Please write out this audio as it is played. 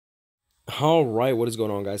Alright, what is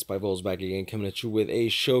going on, guys? SpitefulHopes back again, coming at you with a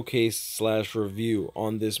showcase slash review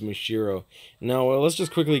on this Mashiro. Now, let's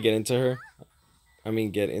just quickly get into her.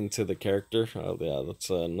 Get into the character. Yeah, let's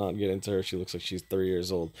not get into her. She looks like she's 3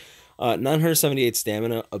 years old. 978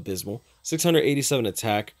 stamina, abysmal. 687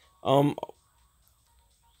 attack.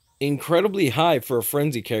 Incredibly high for a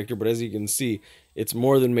frenzy character, but as you can see, it's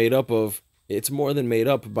more than made up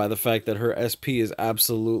by the fact that her SP is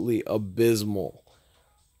absolutely abysmal.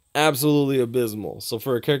 Absolutely abysmal. So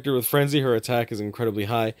for a character with frenzy, her attack is incredibly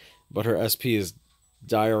high, but her SP is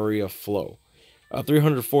diarrhea flow.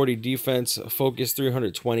 340 defense, focus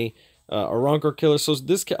 320. A Rancor killer. So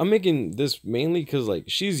this I'm making this mainly because like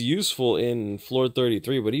she's useful in floor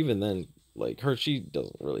 33, but even then, like she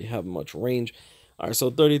doesn't really have much range. All right,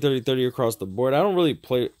 so 30, 30, 30 across the board. I don't really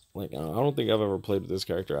play like I don't think I've ever played with this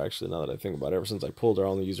character actually. Now that I think about it, ever since I pulled her, I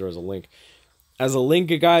only use her as a link. As a link,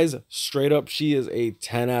 guys, straight up, she is a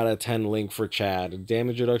 10 out of 10 link for Chad.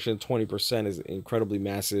 Damage reduction 20% is incredibly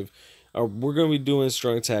massive. We're gonna be doing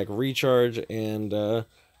strong attack recharge, and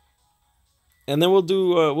then we'll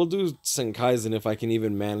do SENKAIZEN if I can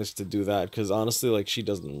even manage to do that, because honestly, like she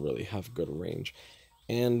doesn't really have good range.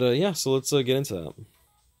 And yeah, so let's get into that.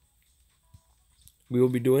 We will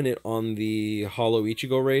be doing it on the Hollow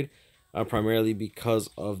Ichigo raid, primarily because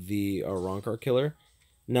of the Rancor killer.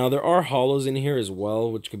 Now, there are hollows in here as well,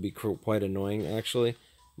 which could be quite annoying, actually.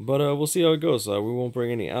 But we'll see how it goes. We won't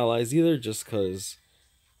bring any allies either, just because...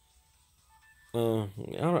 I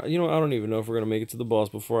don't even know if we're going to make it to the boss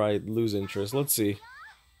before I lose interest. Let's see.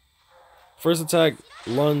 First attack,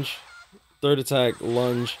 lunge. Third attack,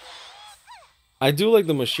 lunge. I do like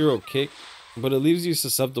the Mashiro kick, but it leaves you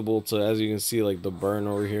susceptible to, as you can see, like the burn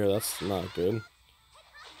over here. That's not good.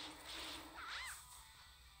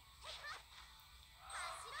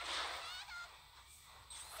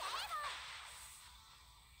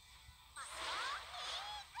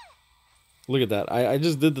 Look at that. I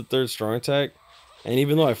just did the third strong attack, and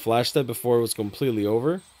even though I flashed that before it was completely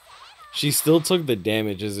over, she still took the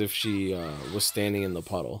damage as if she was standing in the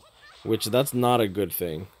puddle, which that's not a good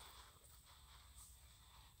thing.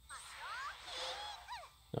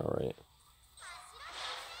 Alright.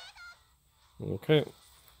 Okay.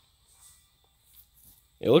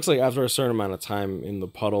 It looks like after a certain amount of time in the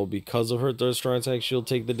puddle, because of her third strong attack, she'll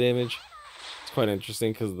take the damage. It's quite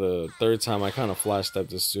interesting because the third time I kind of flash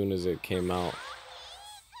stepped as soon as it came out.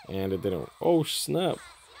 And it didn't. Oh, snap.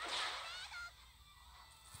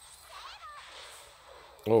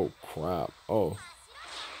 Oh, crap. Oh.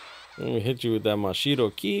 Let me hit you with that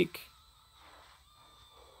Mashiro kick.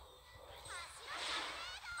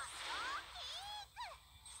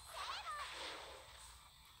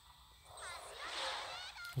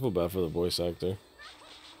 I feel bad for the voice actor.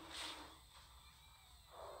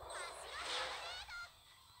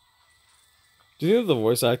 Do you think the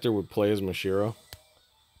voice actor would play as Mashiro?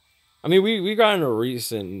 I mean, we got into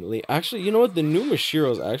recently. Actually, you know what? The new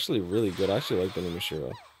Mashiro is actually really good. I actually like the new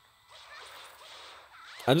Mashiro.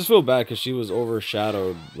 I just feel bad because she was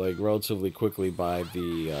overshadowed, like, relatively quickly by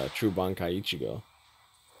the true Bankai Ichigo.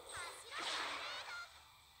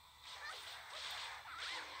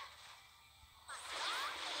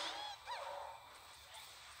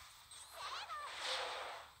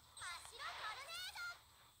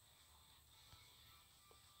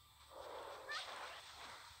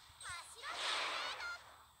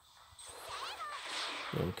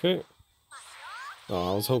 Okay.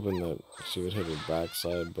 Oh, I was hoping that she would hit her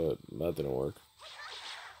backside, but that didn't work.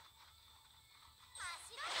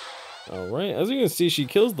 Alright, as you can see, she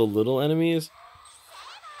kills the little enemies,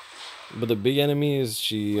 but the big enemies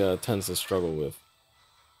she tends to struggle with.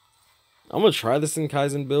 I'm gonna try this in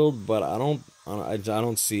Kaizen build, but I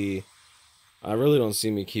really don't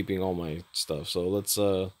see me keeping all my stuff. So let's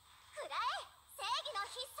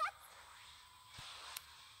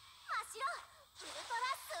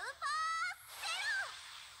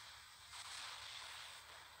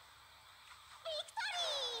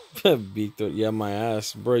Victor, yeah, my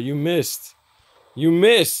ass, bro. You missed. You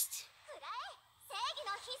missed.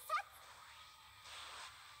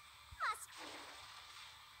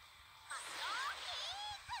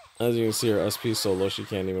 As you can see, her SP so low she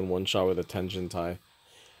can't even one shot with a tension tie.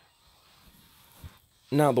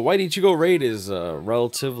 Now, the White Ichigo raid is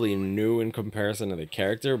relatively new in comparison to the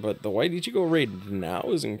character, but the White Ichigo raid now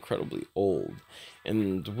is incredibly old.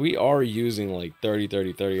 And we are using like 30,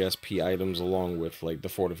 30, 30 SP items along with like the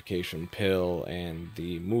fortification pill and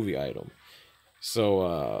the movie item.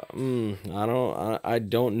 So, I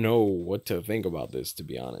don't know what to think about this, to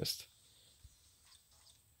be honest.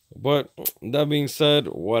 But that being said,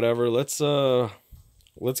 whatever. Let's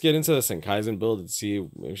Let's get into the SENKAIZEN build and see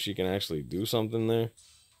if she can actually do something there.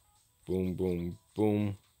 Boom, boom,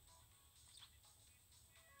 boom.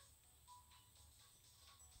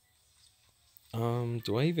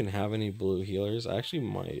 Do I even have any blue healers? I actually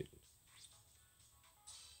might.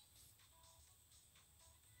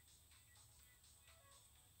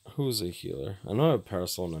 Who's a healer? I know I have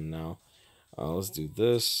Persona now. Let's do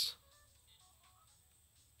this.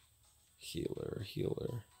 Healer,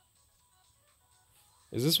 healer.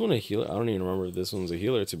 Is this one a healer? I don't even remember if this one's a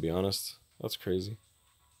healer, to be honest. That's crazy.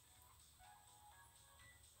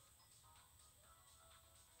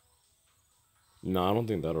 No, I don't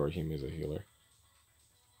think that Orihime is a healer.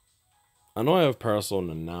 I know I have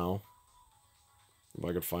Persona now. If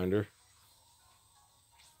I could find her.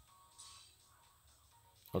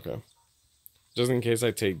 Okay. Just in case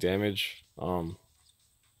I take damage. I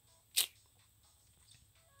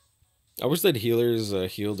wish that healers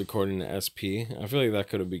healed according to SP. I feel like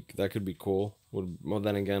that could be cool. Well,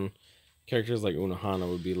 then again, characters like Unohana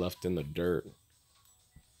would be left in the dirt.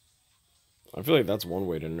 I feel like that's one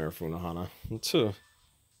way to nerf Unohana. Too.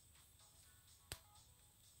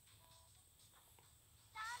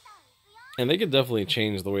 And they could definitely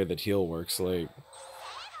change the way that heal works. Like,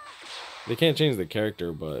 they can't change the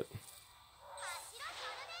character, but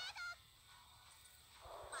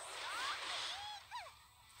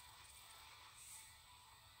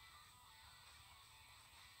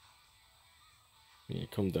yeah,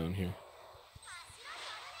 come down here.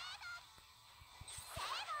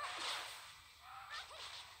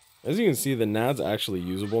 As you can see, the NAD's actually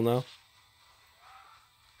usable now.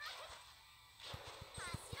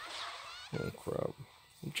 Oh crap.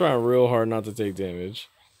 I'm trying real hard not to take damage.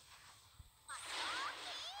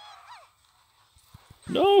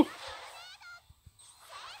 No!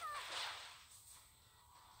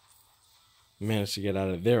 Managed to get out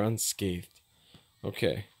of there unscathed.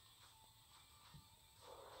 Okay.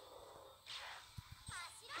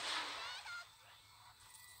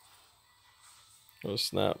 Oh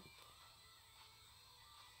snap.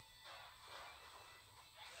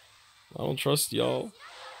 I don't trust y'all.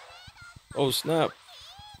 Oh snap.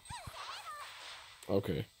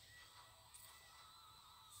 Okay.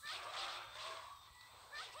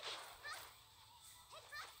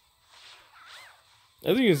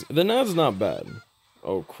 I think the NAD's not bad.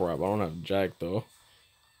 Oh crap, I don't have Jack though.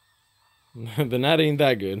 The NAD ain't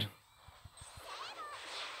that good.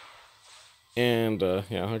 And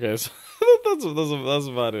yeah, okay, so that's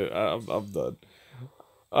about it. I'm done.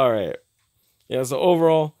 Alright. Yeah, so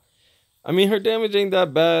overall, I mean, her damage ain't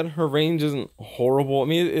that bad. Her range isn't horrible. I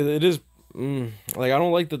mean, it is like, I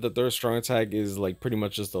don't like that the third strong attack is like pretty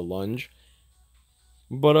much just a lunge.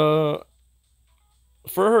 But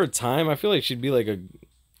for her time, I feel like she'd be like a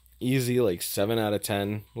easy like 7 out of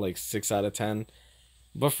 10, like 6 out of 10.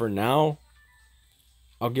 But for now,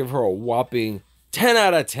 I'll give her a whopping 10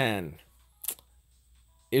 out of 10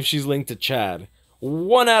 if she's linked to Chad.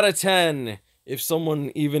 1 out of 10 if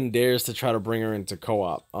someone even dares to try to bring her into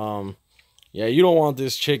co-op. Yeah, you don't want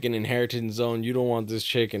this chick in Inheritance Zone. You don't want this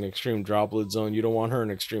chick in Extreme Droplet Zone. You don't want her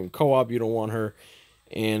in Extreme Co-op. You don't want her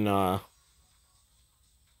in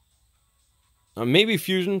maybe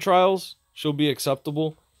Fusion Trials. She'll be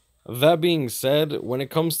acceptable. That being said, when it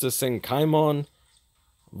comes to Senkaimon,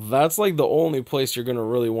 that's like the only place you're going to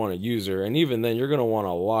really want to use her. And even then, you're going to want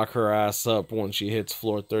to lock her ass up when she hits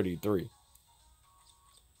floor 33.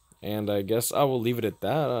 And I guess I will leave it at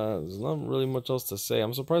that. There's not really much else to say.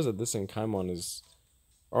 I'm surprised that this Senkaimon is...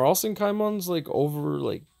 Are all Senkaimons like over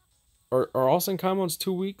like... Are all Senkaimons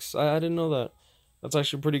 2 weeks? I didn't know that. That's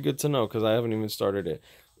actually pretty good to know because I haven't even started it.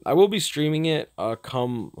 I will be streaming it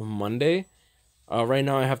come Monday. Right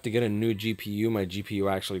now I have to get a new GPU. My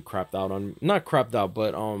GPU actually crapped out on... Not crapped out,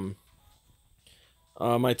 but my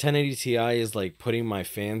 1080 Ti is like putting my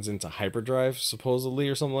fans into hyperdrive supposedly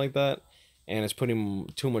or something like that. And it's putting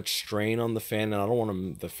too much strain on the fan, and I don't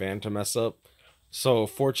want the fan to mess up. So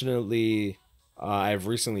fortunately, I've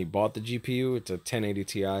recently bought the GPU. It's a 1080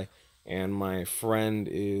 Ti, and my friend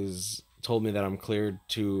told me that I'm cleared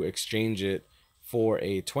to exchange it for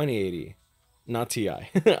a 2080, not Ti.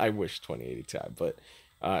 I wish 2080 Ti, but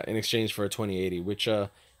in exchange for a 2080, which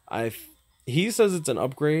he says it's an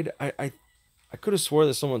upgrade. I could have swore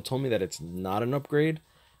that someone told me that it's not an upgrade.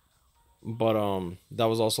 But that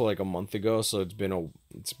was also like a month ago, so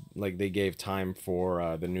it's like they gave time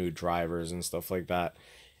for the new drivers and stuff like that.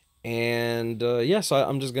 And yeah, so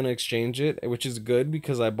I'm just gonna exchange it, which is good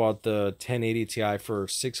because I bought the 1080 Ti for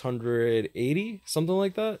 680, something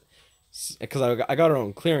like that. Because I got it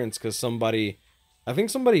on clearance because I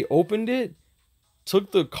think somebody opened it,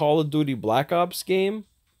 took the Call of Duty Black Ops game,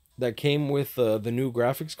 that came with the new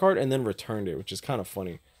graphics card and then returned it, which is kind of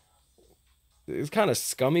funny. It's kind of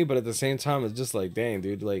scummy, but at the same time, it's just like, dang,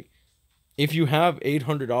 dude. Like, if you have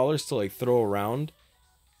 $800 to like throw around,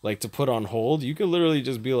 like to put on hold, you could literally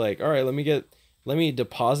just be like, all right, let me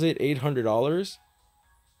deposit $800,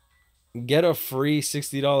 get a free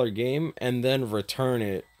 $60 game, and then return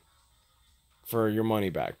it for your money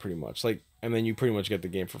back, pretty much. Like, and then you pretty much get the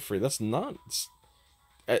game for free. That's not.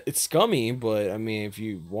 It's scummy, but I mean, if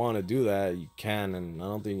you want to do that, you can. And I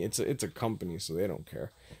don't think it's a company, so they don't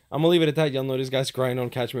care. I'm gonna leave it at that. Y'all know this, guys. Grind on,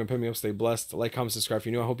 catch me and put me up. Stay blessed. Like, comment, subscribe if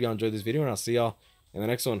you're new. I hope y'all enjoyed this video, and I'll see y'all in the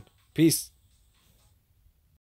next one. Peace.